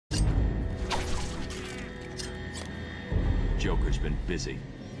Joker's been busy.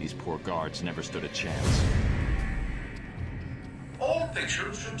 These poor guards never stood a chance. All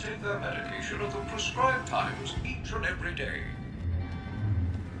patients should take their medication at the prescribed times each and every day.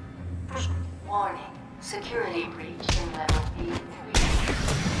 Warning. Security breach in level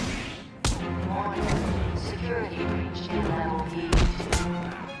B3. Warning. Security breach in level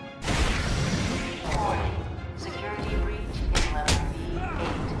B2. Warning. Security breach in level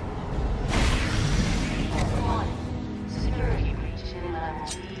B8. Warning. Security breach in level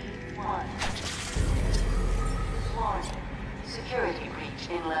B1. Warning. Security breach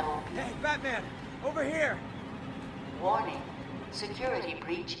in level B. Hey, Batman! Over here! Warning. Security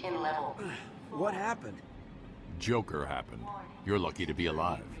breach in level B. What happened? Joker happened. You're lucky to be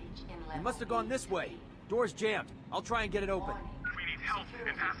alive. He must have gone this way. Door's jammed. I'll try and get it open. We need help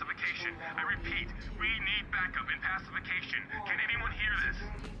in pacification. I repeat, we need backup in pacification. Can anyone hear this?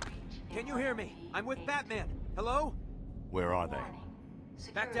 Can you hear me? I'm with Batman. Hello? Where are they?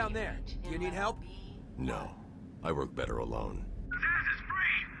 Back down there. Do you need help? No. I work better alone. Zaz is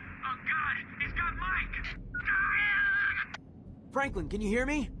free! Oh God, he's got Mike! Franklin, can you hear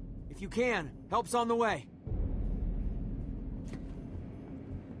me? If you can, help's on the way.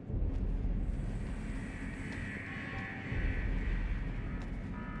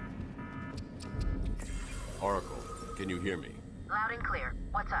 Oracle, can you hear me? Loud and clear.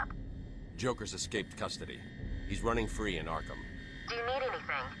 What's up? Joker's escaped custody. He's running free in Arkham. Do you need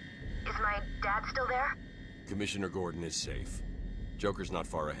anything? Is my dad still there? Commissioner Gordon is safe. Joker's not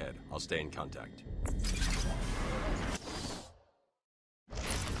far ahead. I'll stay in contact.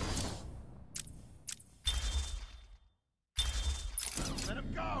 Let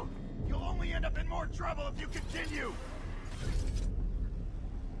him go! You'll only end up in more trouble if you continue!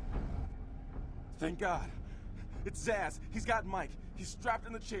 Thank God. It's Zaz. He's got Mike. He's strapped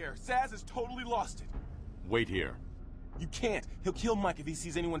in the chair. Zaz has totally lost it. Wait here. You can't. He'll kill Mike if he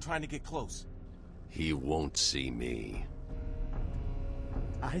sees anyone trying to get close. He won't see me.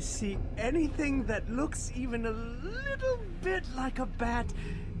 I see anything that looks even a little bit like a bat,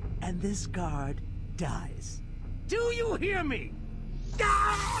 and this guard dies. Do you hear me? Look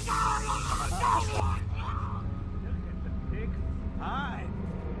at the big eye.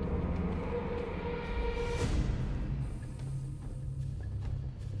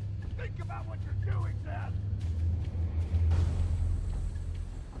 Think about what you're doing, Zaz!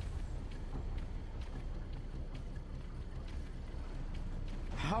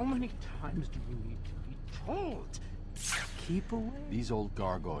 How many times do you need to be told? Keep away. These old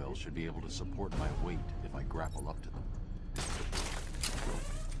gargoyles should be able to support my weight if I grapple up to them.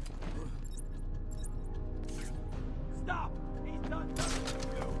 Stop! He's done nothing to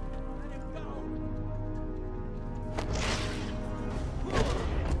you! Let him go!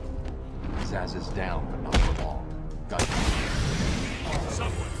 Zaz is down, but not for long. Got you.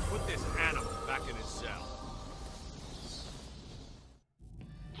 Someone put this animal back in his cell.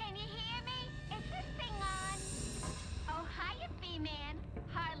 Can you hear me? Is this thing on? Oh, hiya, B-Man.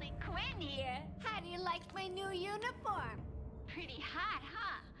 Harley Quinn here. How do you like my new uniform? Pretty hot,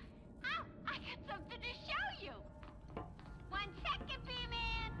 huh? Oh, I got something to show you. 1 second,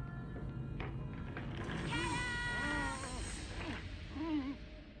 B-Man. Ta-da!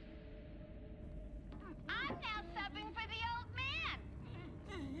 I'm now subbing for the old man.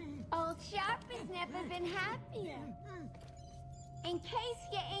 Old Sharp has never been happier. In case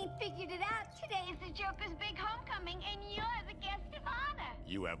you ain't figured it out, today is the Joker's big homecoming, and you're the guest of honor.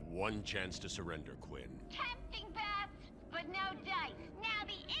 You have one chance to surrender, Quinn. Tempting, Bats, but no dice. Now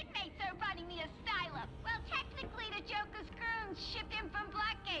the inmates are running the asylum. Well, technically the Joker's goons shipped in from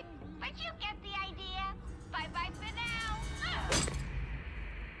Blackgate, but you get the idea. Bye-bye for now.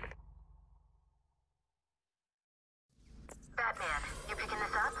 Batman, you picking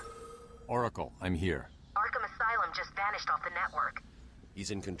this up? Oracle, I'm here. Arkham Asylum just vanished off the network.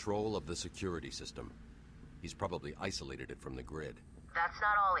 He's in control of the security system. He's probably isolated it from the grid. That's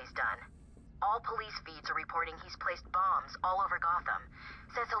not all he's done. All police feeds are reporting he's placed bombs all over Gotham.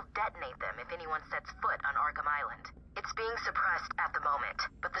 Says he'll detonate them if anyone sets foot on Arkham Island. It's being suppressed at the moment,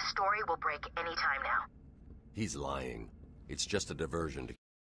 but the story will break any time now. He's lying. It's just a diversion to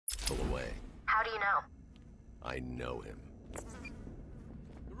pull away. How do you know? I know him.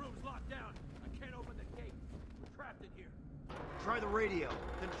 The room's locked down. I can't open the gate. We're trapped in here. Try the radio.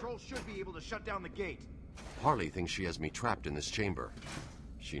 Control should be able to shut down the gate. Harley thinks she has me trapped in this chamber.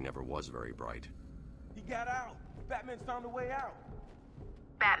 She never was very bright. He got out. Batman's found a way out.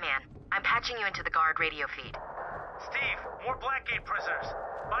 Batman, I'm patching you into the guard radio feed. Steve, more Blackgate prisoners.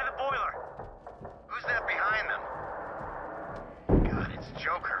 By the boiler. Who's that behind them? God, it's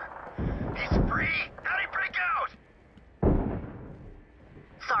Joker. He's free! How'd he break out?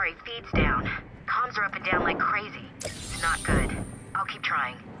 Sorry, feed's down. Comms are up and down like crazy. It's not good. I'll keep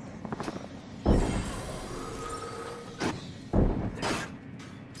trying.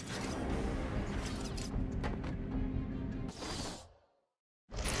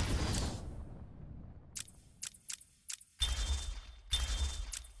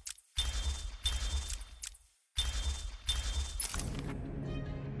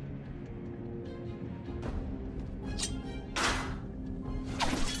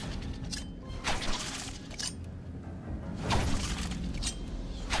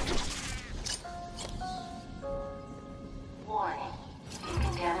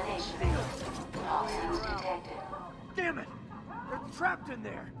 Damn it! They're trapped in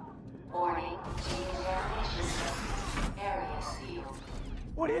there! Warning, decontamination. Area sealed.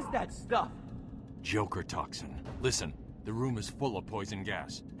 What is that stuff? Joker toxin. Listen, the room is full of poison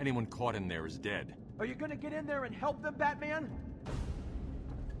gas. Anyone caught in there is dead. Are you gonna get in there and help them, Batman?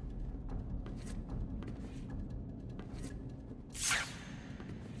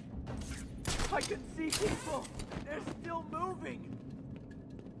 I can see people! They're still moving!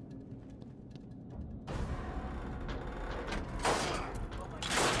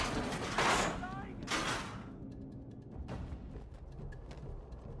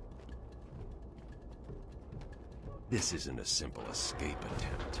 This isn't a simple escape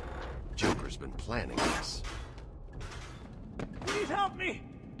attempt. Joker's been planning this. Please help me!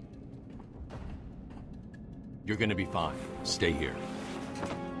 You're gonna be fine. Stay here.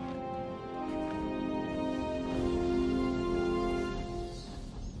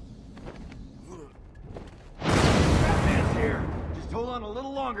 Batman's here! Just hold on a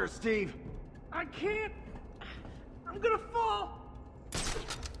little longer, Steve. I can't! I'm gonna fall!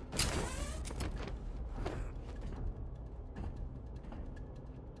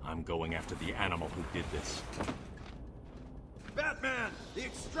 I'm going after the animal who did this. Batman! The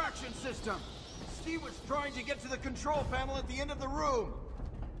extraction system! Steve was trying to get to the control panel at the end of the room!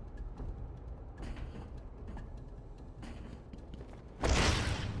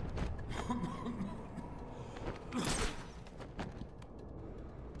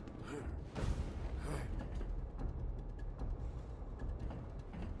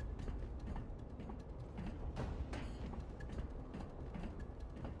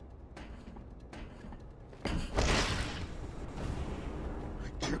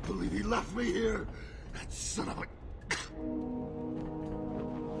 I can't believe he left me here! That son of a...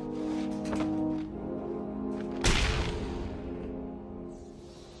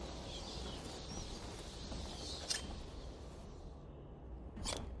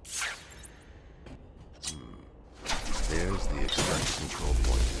 There's the express control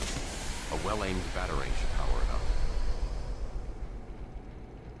point. A well-aimed batarang should power it up.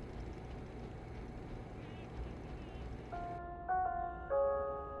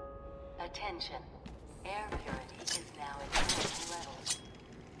 Attention. Air purity is now at normal levels.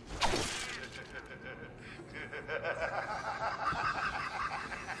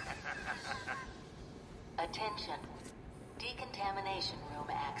 Attention. Decontamination room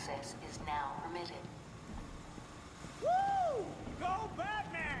access is now permitted. Woo! Go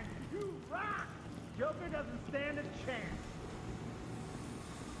Batman! You rock! Joker doesn't stand a chance.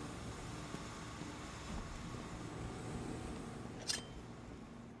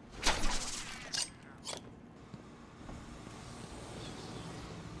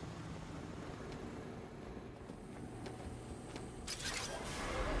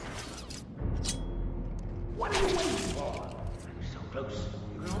 What are you waiting for? So close.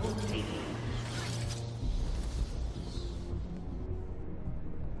 You're almost taking it.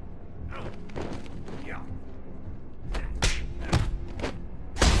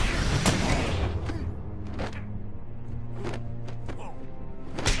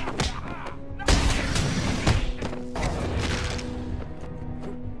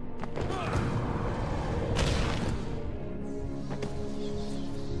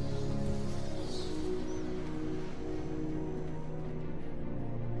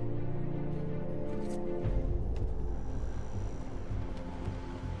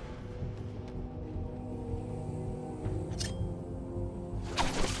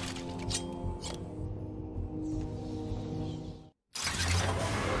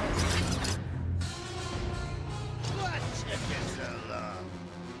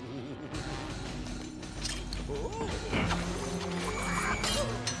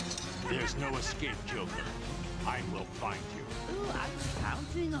 There's no escape, Joker. I will find you. Oh, I'm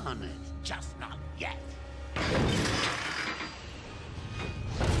counting on it. Just not yet.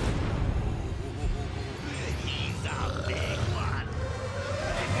 He's a big one.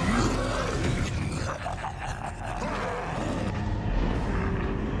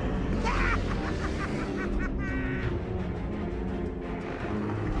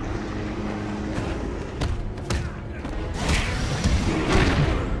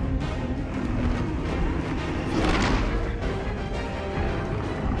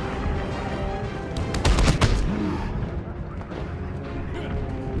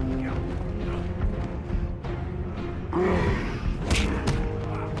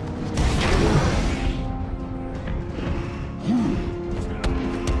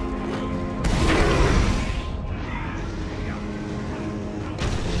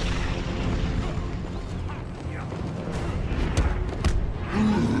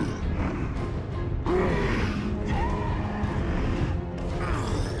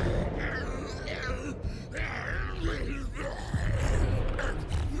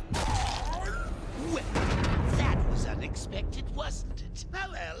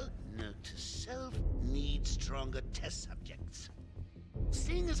 stronger test subjects.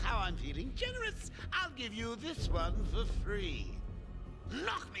 Seeing as how I'm feeling generous, I'll give you this one for free.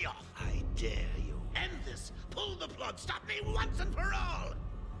 Knock me off, I dare you. End this. Pull the plug. Stop me once and for all.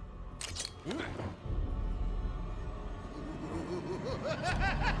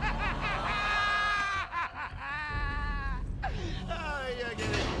 Oh, you're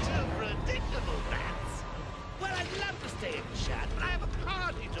getting too predictable, Bats. Well, I'd love to stay and chat, but I have a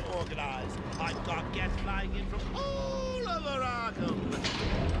party to organize. I've got guests flying in from all over Arkham.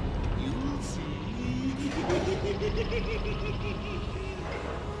 You'll see.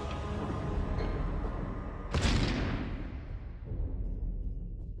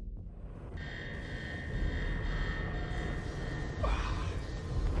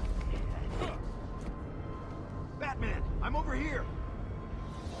 Batman, I'm over here.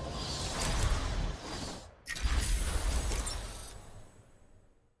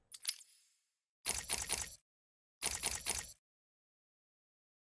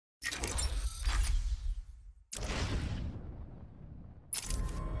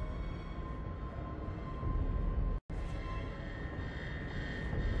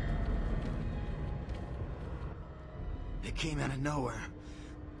 It came out of nowhere.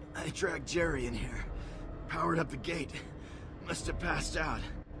 I dragged Jerry in here. Powered up the gate. Must have passed out.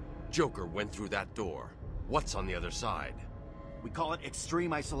 Joker went through that door. What's on the other side? We call it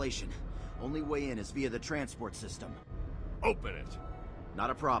extreme isolation. Only way in is via the transport system. Open it. Not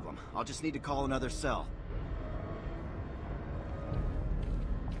a problem. I'll just need to call another cell.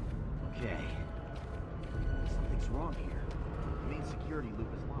 Okay. Something's wrong here. The main security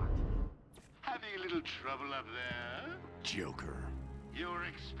loop is locked. Having a little trouble up there? Joker. You're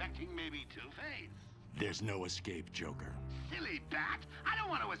expecting maybe Two-Face? There's no escape, Joker. Silly bat! I don't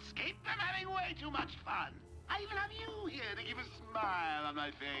want to escape. I'm having way too much fun. I even have you here to give a smile on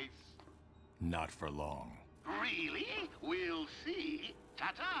my face. Not for long. Really? We'll see.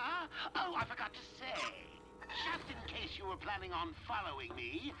 Ta-ta! Oh, I forgot to say. Just in case you were planning on following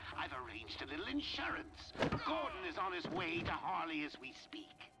me, I've arranged a little insurance. Gordon is on his way to Harley as we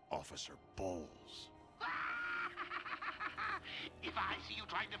speak. Officer Bowles. If I see you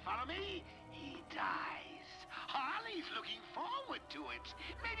trying to follow me, he dies. Harley's looking forward to it.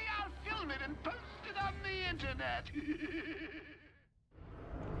 Maybe I'll film it and post it on the internet.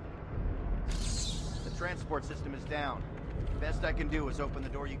 The transport system is down. Best I can do is open the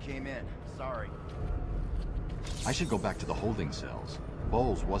door you came in. Sorry. I should go back to the holding cells.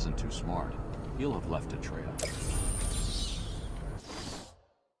 Bowles wasn't too smart. He'll have left a trail.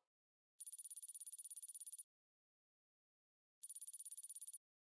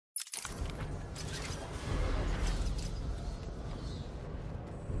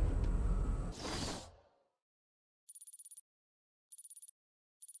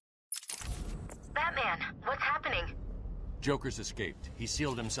 Batman, what's happening? Joker's escaped. He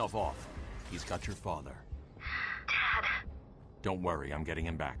sealed himself off. He's got your father. Dad. Don't worry, I'm getting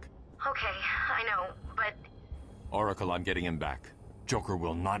him back. Okay, I know, but... Oracle, I'm getting him back. Joker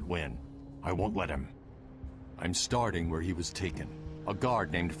will not win. I won't let him. I'm starting where he was taken. A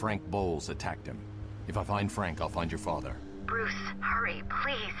guard named Frank Bowles attacked him. If I find Frank, I'll find your father. Bruce, hurry,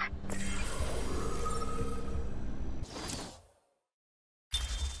 please.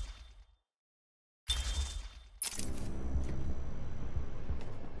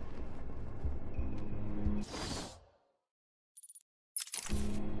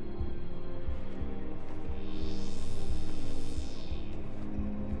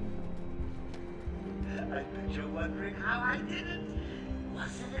 I bet you're wondering how I did it.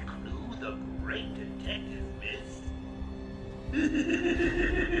 Was it a clue the great detective missed?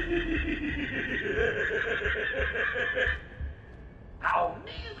 Oh,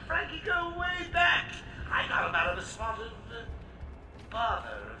 me and Frankie go way back. I got him out of a spotted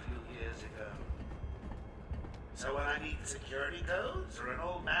bother a few years ago. So when I need security codes or an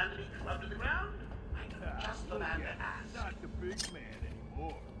old man to be clubbed to the ground, I know just the man to ask. Not the big man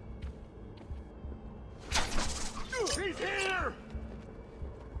anymore. He's here!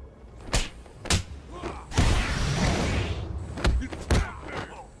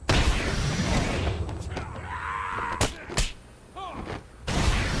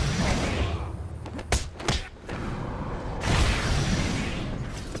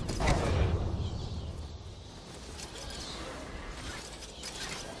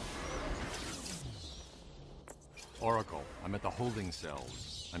 Oracle, I'm at the holding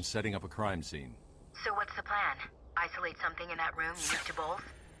cells. I'm setting up a crime scene. So what's the plan? Isolate something in that room you used to Bowles?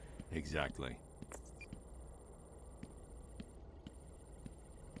 Exactly.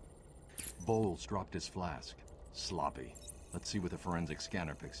 Bowles dropped his flask. Sloppy. Let's see what the forensic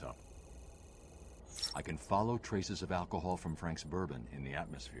scanner picks up. I can follow traces of alcohol from Frank's bourbon in the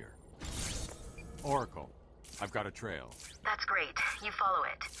atmosphere. Oracle, I've got a trail. That's great. You follow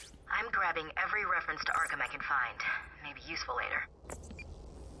it. I'm grabbing every reference to Arkham I can find. Maybe useful later.